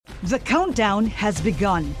The countdown has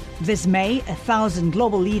begun. This May, 1,000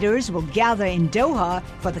 global leaders will gather in Doha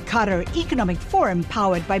for the Qatar Economic Forum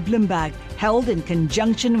powered by Bloomberg, held in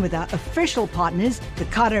conjunction with our official partners, the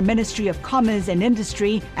Qatar Ministry of Commerce and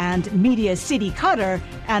Industry and Media City Qatar,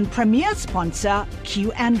 and premier sponsor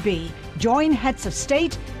Q&B. Join heads of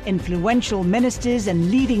state, influential ministers,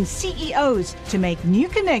 and leading CEOs to make new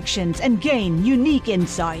connections and gain unique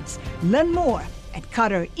insights. Learn more at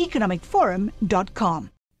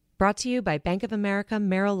QatarEconomicForum.com. Brought to you by Bank of America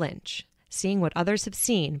Merrill Lynch. Seeing what others have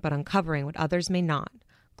seen, but uncovering what others may not.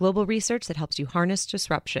 Global research that helps you harness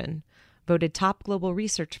disruption. Voted top global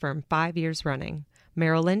research firm 5 years running.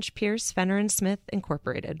 Merrill Lynch, Pierce, Fenner & Smith,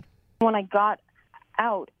 Incorporated. When I got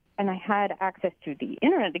out and I had access to the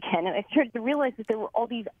internet again, and I started to realize that there were all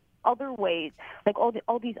these other ways, like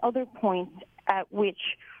all these other points at which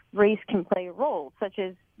race can play a role, such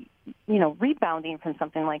as, rebounding from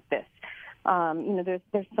something like this.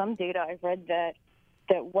 There's some data I've read that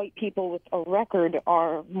white people with a record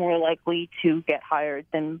are more likely to get hired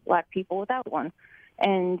than black people without one.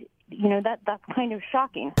 And, that's kind of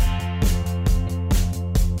shocking.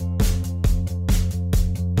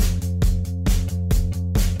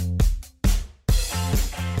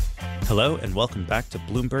 Hello and welcome back to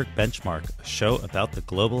Bloomberg Benchmark, a show about the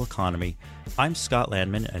global economy. I'm Scott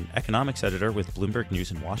Landman, an economics editor with Bloomberg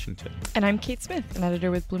News in Washington. And I'm Kate Smith, an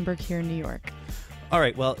editor with Bloomberg here in New York. All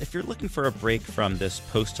right, well, if you're looking for a break from this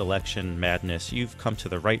post-election madness, you've come to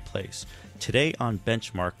the right place. Today on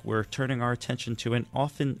Benchmark, we're turning our attention to an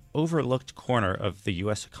often overlooked corner of the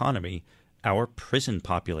U.S. economy, our prison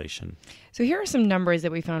population. So here are some numbers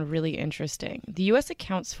that we found really interesting. The U.S.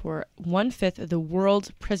 accounts for 1/5 of the world's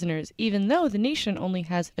prisoners, even though the nation only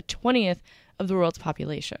has a 20th of the world's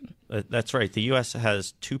population. That's right. The U.S.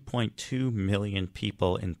 has 2.2 million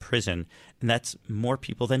people in prison, and that's more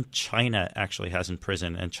people than China actually has in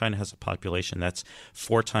prison. And China has a population that's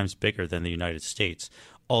 4 times bigger than the United States.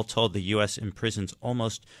 All told, the U.S. imprisons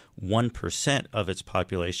almost 1% of its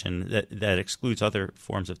population. That excludes other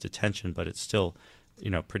forms of detention, but it's still,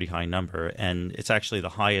 pretty high number. And it's actually the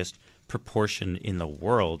highest proportion in the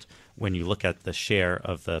world when you look at the share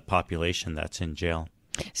of the population that's in jail.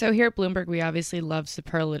 So here at Bloomberg, we obviously love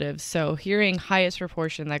superlatives. So hearing highest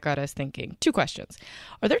proportion, that got us thinking. 2 questions.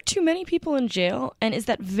 Are there too many people in jail? And is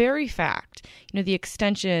that very fact, the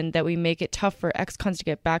extension that we make it tough for ex-cons to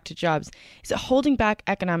get back to jobs, is it holding back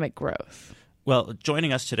economic growth? Well,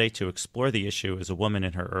 joining us today to explore the issue is a woman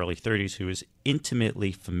in her early 30s who is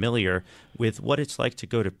intimately familiar with what it's like to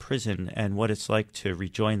go to prison and what it's like to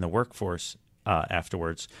rejoin the workforce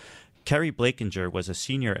afterwards. Kerry Blakinger was a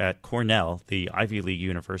senior at Cornell, the Ivy League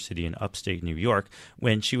university in upstate New York,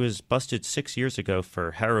 when she was busted 6 years ago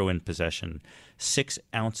for heroin possession, 6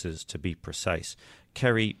 ounces to be precise.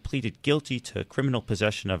 Kerry pleaded guilty to criminal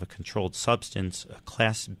possession of a controlled substance, a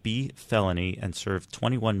Class B felony, and served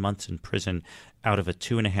 21 months in prison out of a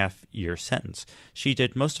 2.5-year sentence. She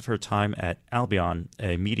did most of her time at Albion,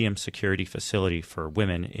 a medium security facility for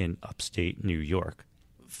women in upstate New York.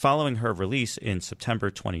 Following her release in September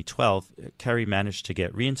 2012, Kerry managed to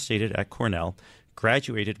get reinstated at Cornell,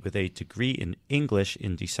 graduated with a degree in English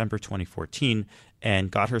in December 2014, and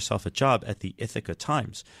got herself a job at the Ithaca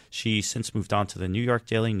Times. She since moved on to the New York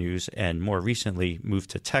Daily News and more recently moved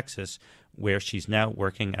to Texas, where she's now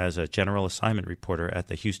working as a general assignment reporter at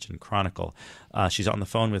the Houston Chronicle. She's on the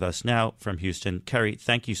phone with us now from Houston. Kerry,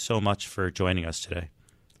 thank you so much for joining us today.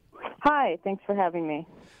 Hi, thanks for having me.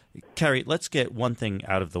 Kerry, let's get one thing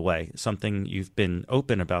out of the way, something you've been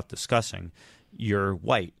open about discussing. You're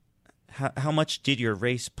white. How much did your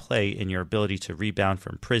race play in your ability to rebound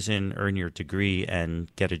from prison, earn your degree,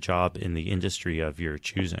 and get a job in the industry of your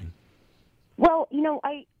choosing? Well,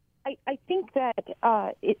 I think that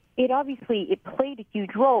it obviously played a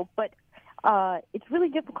huge role, but it's really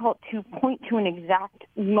difficult to point to an exact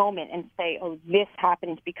moment and say, oh, this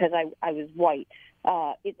happened because I was white.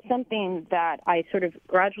 It's something that I sort of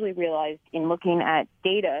gradually realized in looking at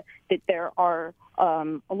data that there are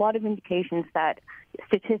a lot of indications that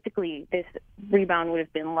statistically this rebound would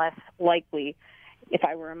have been less likely if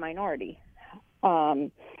I were a minority. I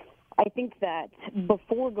think that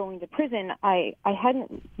before going to prison, I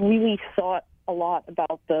hadn't really thought a lot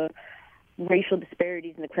about the racial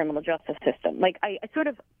disparities in the criminal justice system. Like, I sort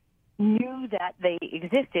of knew that they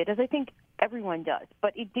existed, as I think everyone does,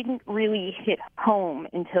 but it didn't really hit home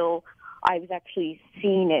until I was actually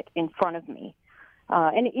seeing it in front of me.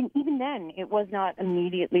 And even then, it was not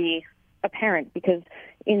immediately apparent because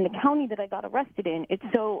in the county that I got arrested in, it's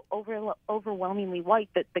so overwhelmingly white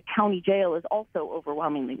that the county jail is also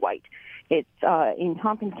overwhelmingly white. It's in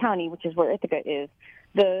Tompkins County, which is where Ithaca is.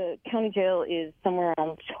 the county jail is somewhere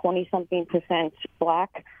around 20-something%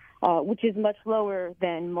 Black, which is much lower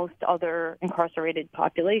than most other incarcerated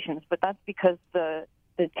populations. But that's because the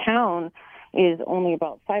town is only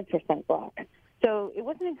about 5% Black. So it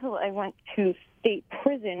wasn't until I went to state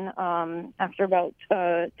prison after about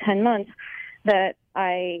 10 months that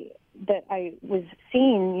I was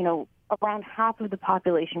seeing, around half of the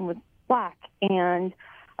population was Black, and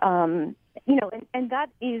and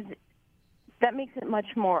that makes it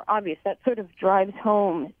much more obvious. That sort of drives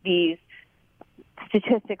home these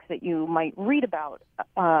statistics that you might read about.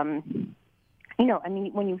 When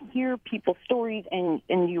you hear people's stories and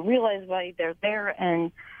you realize why they're there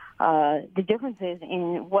and the differences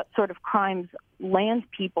in what sort of crimes land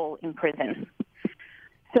people in prison.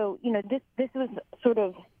 So, this was sort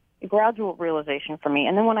of a gradual realization for me.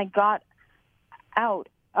 And then when I got out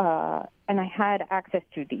and I had access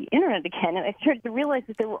to the internet again, and I started to realize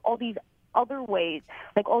that there were all these other ways,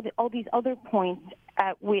 like all these other points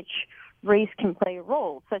at which race can play a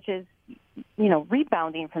role, such as,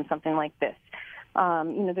 rebounding from something like this.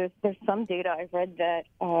 There's some data I've read that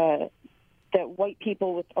white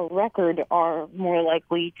people with a record are more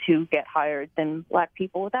likely to get hired than Black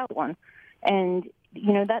people without one. And,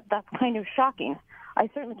 that's kind of shocking. I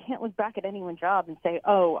certainly can't look back at anyone's job and say,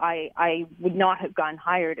 oh, I would not have gotten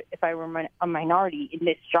hired if I were a minority in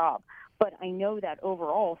this job. But I know that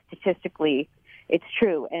overall, statistically, it's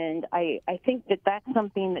true. And I think that that's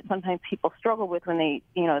something that sometimes people struggle with when they,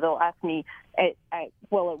 they'll ask me, at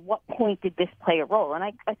what point did this play a role? And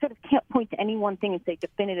I sort of can't point to any one thing and say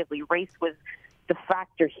definitively race was the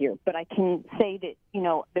factor here. But I can say that,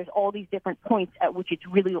 there's all these different points at which it's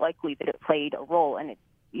really likely that it played a role. And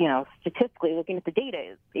statistically, looking at the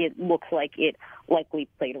data, it looks like it likely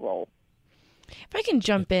played a role. If I can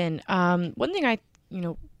jump in, one thing I,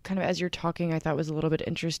 kind of as you're talking, I thought was a little bit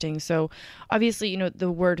interesting. So obviously, the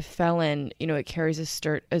word felon, it carries a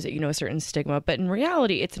certain stigma, but in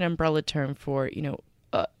reality, it's an umbrella term for,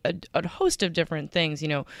 a host of different things,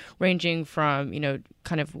 ranging from,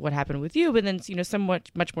 kind of what happened with you, but then, somewhat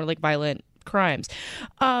much more like violent crimes.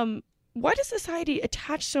 Why does society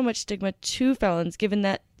attach so much stigma to felons, given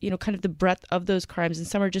that, kind of the breadth of those crimes, and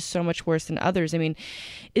some are just so much worse than others? I mean,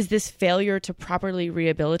 is this failure to properly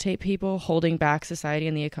rehabilitate people holding back society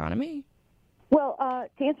and the economy? Well,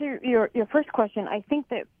 to answer your first question, I think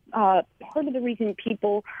that part of the reason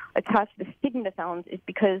people attach the stigma to felons is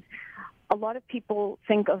because a lot of people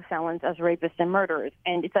think of felons as rapists and murderers,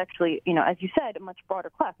 and it's actually, as you said, a much broader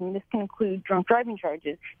class. I mean, this can include drunk driving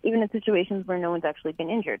charges, even in situations where no one's actually been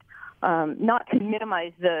injured. Not to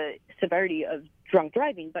minimize the severity of drunk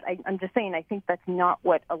driving, but I'm just saying I think that's not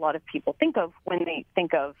what a lot of people think of when they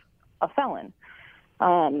think of a felon.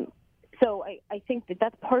 So I think that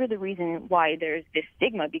that's part of the reason why there's this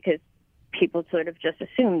stigma, because people sort of just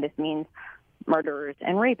assume this means murderers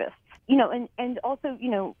and rapists. And also,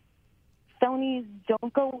 felonies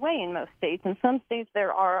don't go away in most states. In some states,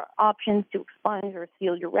 there are options to expunge or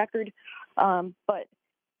seal your record. But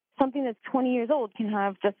something that's 20 years old can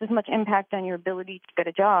have just as much impact on your ability to get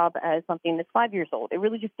a job as something that's 5 years old. It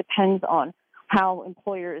really just depends on how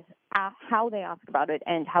employers how they ask about it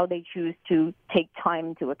and how they choose to take time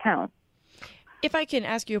into account. If I can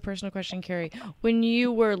ask you a personal question, Carrie, when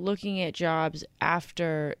you were looking at jobs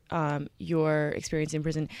after your experience in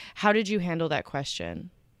prison, how did you handle that question?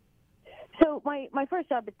 So my first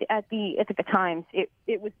job at the Ithaca Times,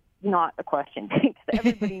 it was not a question.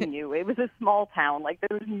 Everybody knew. It was a small town. Like,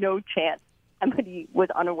 there was no chance somebody was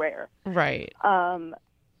unaware. Right.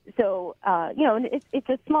 So, it's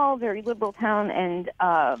a small, very liberal town, and,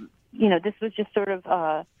 this was just sort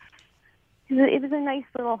of, it was a nice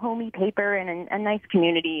little homey paper and a nice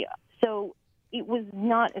community. So it was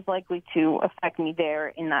not as likely to affect me there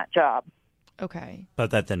in that job. Okay.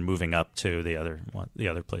 But that then moving up to the other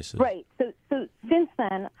places. Right. So since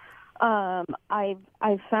then,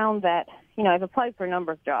 I've found that, I've applied for a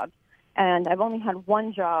number of jobs, and I've only had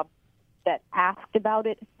one job that asked about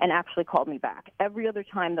it and actually called me back. Every other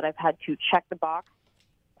time that I've had to check the box,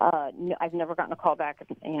 I've never gotten a call back.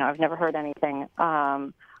 I've never heard anything.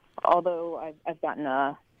 Although I've gotten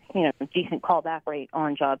a decent callback rate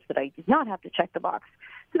on jobs that I did not have to check the box.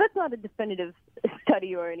 So that's not a definitive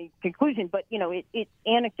study or any conclusion, but it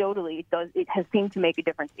anecdotally it has seemed to make a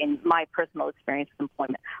difference in my personal experience with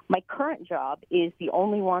employment. My current job is the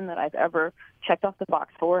only one that I've ever checked off the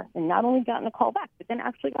box for, and not only gotten a call back, but then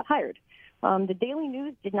actually got hired. The Daily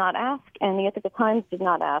News did not ask, and the Ithaca Times did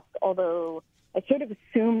not ask, although I sort of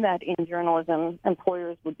assumed that in journalism,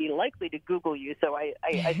 employers would be likely to Google you. So I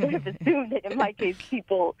sort of assumed that in my case,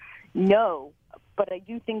 people know. But I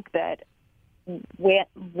do think that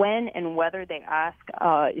when and whether they ask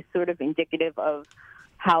is sort of indicative of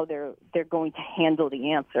how they're going to handle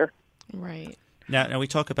the answer. Right. Now we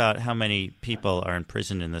talk about how many people are in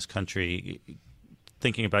prison in this country.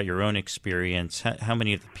 Thinking about your own experience, how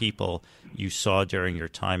many of the people you saw during your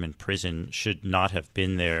time in prison should not have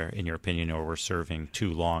been there, in your opinion, or were serving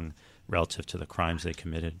too long relative to the crimes they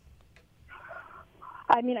committed?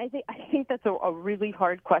 I mean, I think that's a really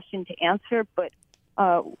hard question to answer, but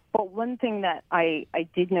one thing that I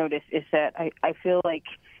did notice is that I feel like,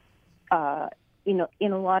 in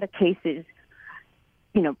a lot of cases,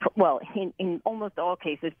 in almost all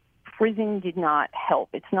cases, prison did not help.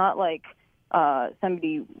 It's not like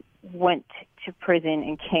somebody went to prison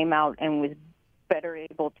and came out and was better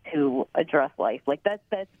able to address life. Like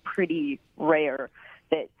that's pretty rare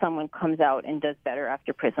that someone comes out and does better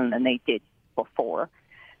after prison than they did before.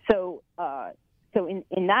 So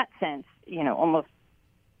in that sense, almost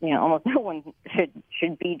no one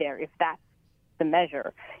should be there if that's the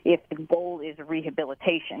measure. If the goal is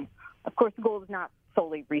rehabilitation, of course, the goal is not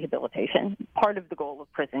solely rehabilitation. Part of the goal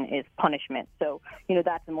of prison is punishment. So,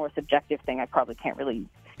 that's a more subjective thing I probably can't really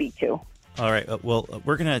speak to. All right. Well,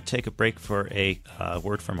 we're going to take a break for a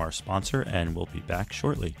word from our sponsor, and we'll be back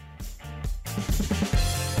shortly.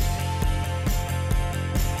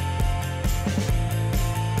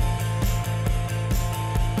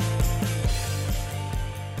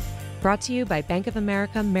 Brought to you by Bank of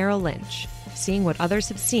America Merrill Lynch. Seeing what others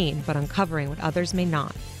have seen, but uncovering what others may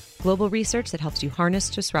not. Global research that helps you harness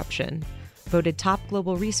disruption. Voted top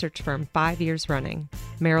global research firm 5 years running.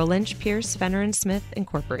 Merrill Lynch, Pierce, Fenner & Smith,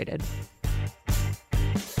 Incorporated.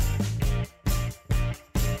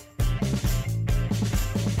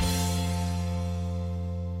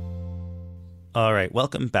 All right,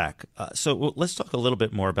 welcome back. So let's talk a little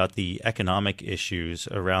bit more about the economic issues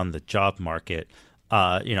around the job market.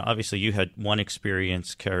 Obviously you had one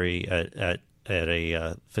experience, Kerry, at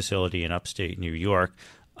a facility in upstate New York.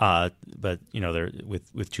 But there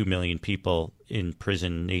with 2 million people in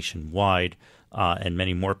prison nationwide, and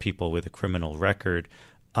many more people with a criminal record.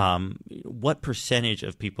 What percentage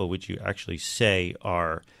of people would you actually say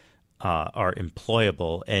are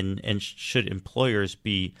employable, and should employers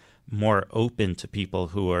be more open to people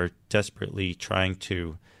who are desperately trying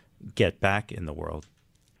to get back in the world?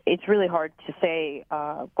 It's really hard to say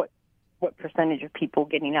what percentage of people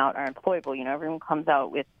getting out are employable. Everyone comes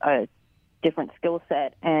out with a different skill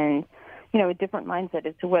set and, a different mindset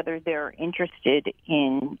as to whether they're interested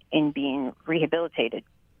in being rehabilitated.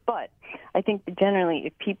 But I think that generally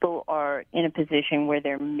if people are in a position where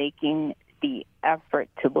they're making the effort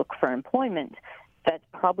to look for employment, that's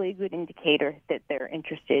probably a good indicator that they're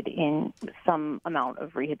interested in some amount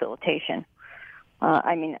of rehabilitation.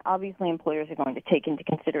 Obviously employers are going to take into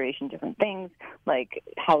consideration different things, like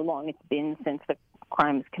how long it's been since the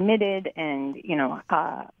crime was committed and,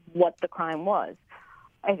 what the crime was.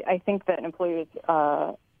 I think that employers,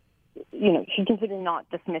 should consider not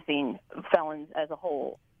dismissing felons as a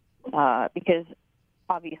whole, because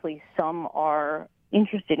obviously some are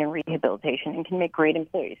interested in rehabilitation and can make great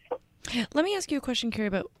employees. Let me ask you a question, Carrie,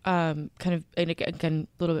 about kind of, and again,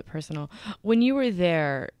 a little bit personal. When you were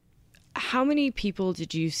there, how many people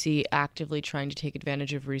did you see actively trying to take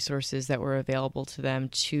advantage of resources that were available to them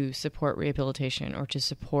to support rehabilitation or to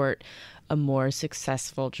support a more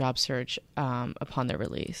successful job search upon their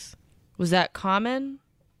release? Was that common?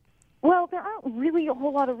 Well, there aren't really a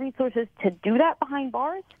whole lot of resources to do that behind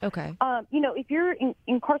bars. Okay. If you're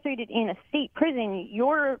incarcerated in a state prison,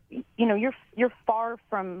 you're far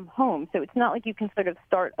from home, so it's not like you can sort of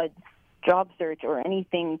start a job search or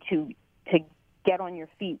anything to get on your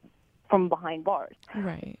feet from behind bars.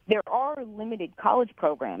 Right. There are limited college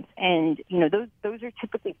programs, and those are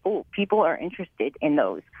typically full. People are interested in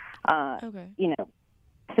those. Okay.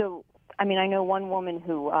 So I know one woman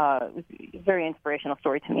who was a very inspirational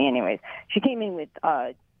story to me. Anyways, she came in with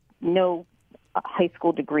no high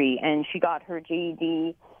school degree, and she got her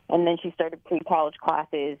GED, and then she started pre-college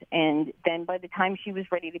classes, and then by the time she was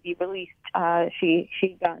ready to be released,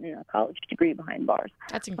 she'd gotten a college degree behind bars.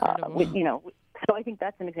 That's incredible. So I think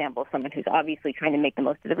that's an example of someone who's obviously trying to make the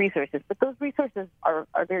most of the resources, but those resources are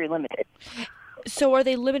very limited. So are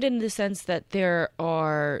they limited in the sense that there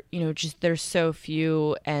are, there's so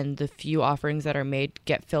few and the few offerings that are made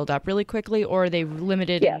get filled up really quickly, or are they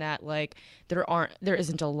limited in that there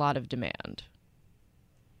isn't a lot of demand?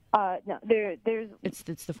 No, there's it's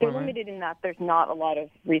the they're former. limited in that there's not a lot of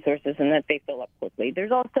resources and that they fill up quickly.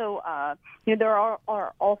 There's also there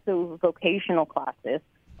are also vocational classes,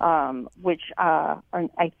 which are,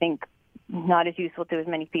 I think, not as useful to as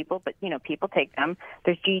many people, but people take them.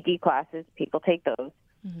 There's GED classes, people take those.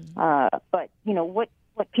 But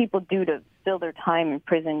what people do to fill their time in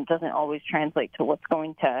prison doesn't always translate to what's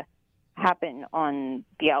going to happen on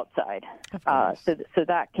the outside. So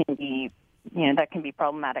that can be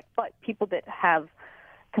problematic. But people that have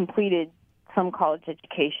completed some college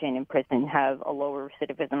education in prison have a lower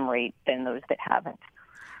recidivism rate than those that haven't.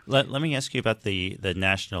 Let me ask you about the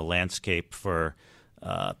national landscape for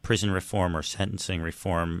prison reform or sentencing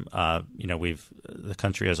reform. The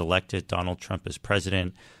country has elected Donald Trump as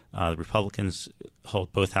president. The Republicans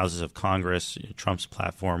hold both houses of Congress. Trump's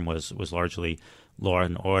platform was largely law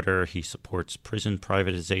and order. He supports prison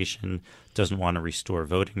privatization, doesn't want to restore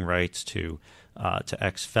voting rights to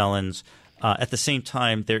ex-felons. At the same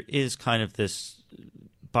time, there is kind of this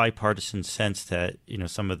bipartisan sense that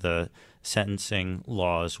some of the sentencing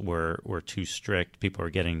laws were too strict. People are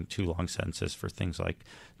getting too long sentences for things like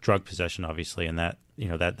drug possession, obviously, and that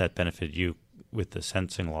benefited you with the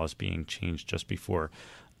sentencing laws being changed just before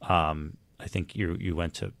I think you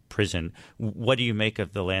went to prison. What do you make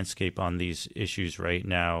of the landscape on these issues right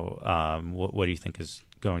now? What do you think is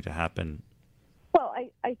going to happen? Well,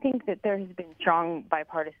 I think that there has been strong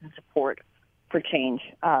bipartisan support for change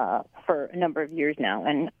for a number of years now,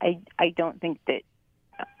 and I don't think that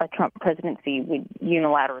a Trump presidency would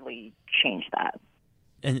unilaterally change that.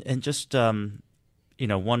 And just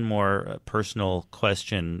one more personal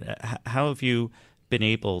question: how have you been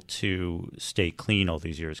able to stay clean all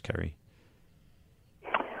these years, Carrie?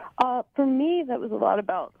 For me, that was a lot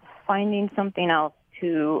about finding something else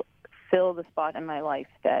to fill the spot in my life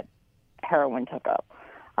that heroin took up.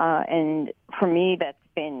 And for me, that's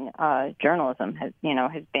been journalism has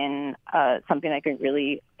been something I could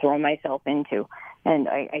really throw myself into. And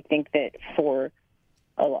I think that for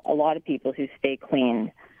a lot of people who stay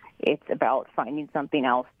clean, it's about finding something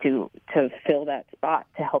else to fill that spot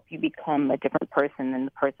to help you become a different person than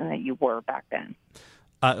the person that you were back then.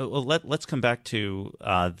 Well, let's come back to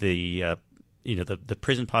the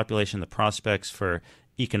prison population, the prospects for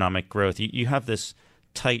economic growth. You have this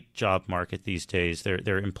tight job market these days. There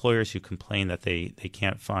are employers who complain that they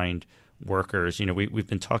can't find workers. We've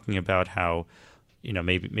been talking about how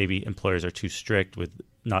maybe employers are too strict with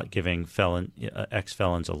not giving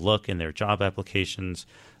ex-felons a look in their job applications.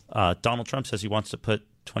 Donald Trump says he wants to put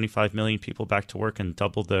 25 million people back to work and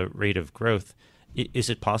double the rate of growth. Is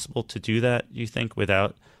it possible to do that, you think,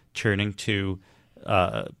 without turning to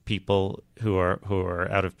people who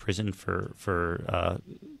are out of prison for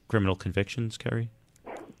criminal convictions, Carrie?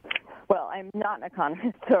 Well, I'm not an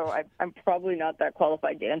economist, so I'm probably not that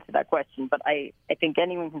qualified to answer that question. But I think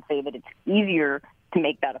anyone can say that it's easier to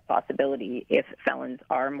make that a possibility if felons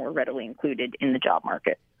are more readily included in the job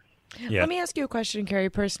market. Yeah. Let me ask you a question, Carrie,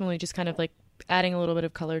 personally, just kind of like adding a little bit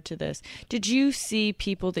of color to this. Did you see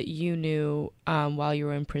people that you knew while you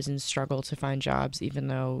were in prison struggle to find jobs, even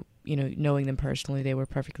though, knowing them personally, they were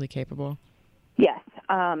perfectly capable? Yes.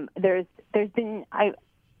 There's been, I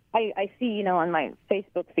see, on my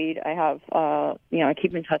Facebook feed, I have, I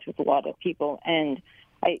keep in touch with a lot of people, and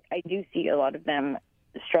I do see a lot of them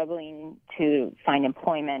struggling to find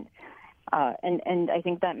employment. And I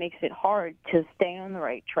think that makes it hard to stay on the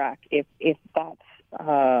right track if that's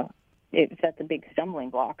a big stumbling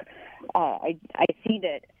block. I see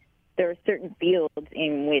that there are certain fields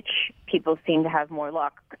in which people seem to have more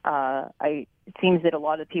luck. It seems that a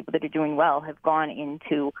lot of people that are doing well have gone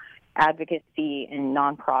into advocacy and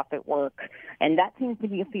nonprofit work, and that seems to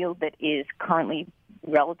be a field that is currently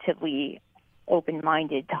relatively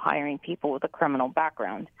open-minded to hiring people with a criminal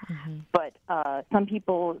background. Mm-hmm. But some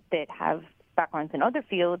people that have backgrounds in other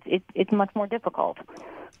fields, it's much more difficult.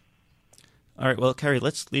 All right. Well, Carrie,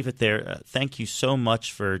 let's leave it there. Thank you so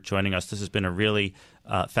much for joining us. This has been a really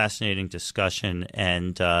fascinating discussion,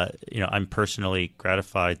 and I'm personally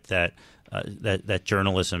gratified that that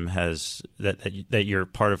journalism has that you're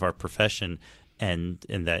part of our profession, and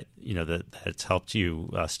that that it's helped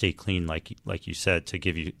you stay clean, like you said, to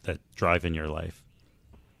give you that drive in your life.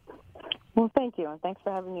 Well, thank you, and thanks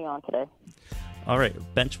for having me on today. All right,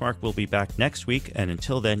 Benchmark will be back next week, and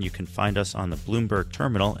until then, you can find us on the Bloomberg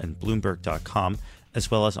Terminal and Bloomberg.com, as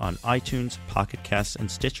well as on iTunes, Pocket Casts, and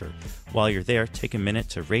Stitcher. While you're there, take a minute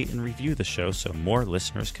to rate and review the show so more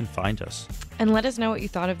listeners can find us. And let us know what you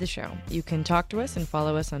thought of the show. You can talk to us and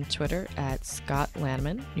follow us on Twitter at Scott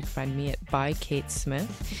Lanneman. You can find me at by Kate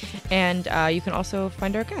Smith. And you can also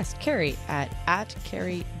find our guest, Carrie, at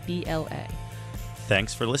Carrie BLA.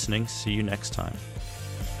 Thanks for listening. See you next time.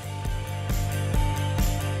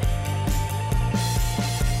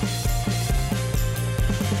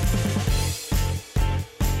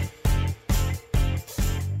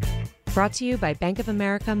 Brought to you by Bank of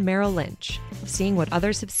America Merrill Lynch. seeing what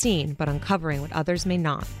others have seen but uncovering what others may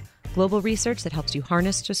not. Global research that helps you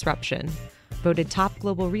harness disruption. Voted top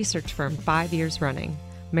global research firm 5 years running.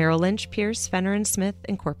 Merrill Lynch, Pierce, Fenner & Smith,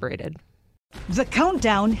 Incorporated. The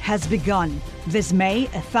countdown has begun. This May,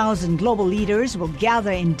 1,000 global leaders will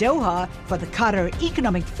gather in Doha for the Qatar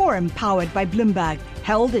Economic Forum powered by Bloomberg,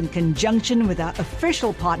 held in conjunction with our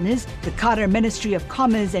official partners, the Qatar Ministry of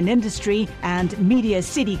Commerce and Industry and Media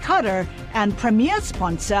City Qatar, and premier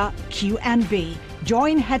sponsor Q&B.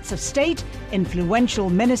 Join heads of state, influential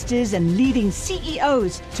ministers, and leading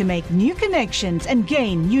CEOs to make new connections and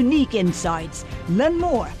gain unique insights. Learn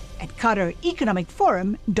more at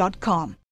QatarEconomicForum.com.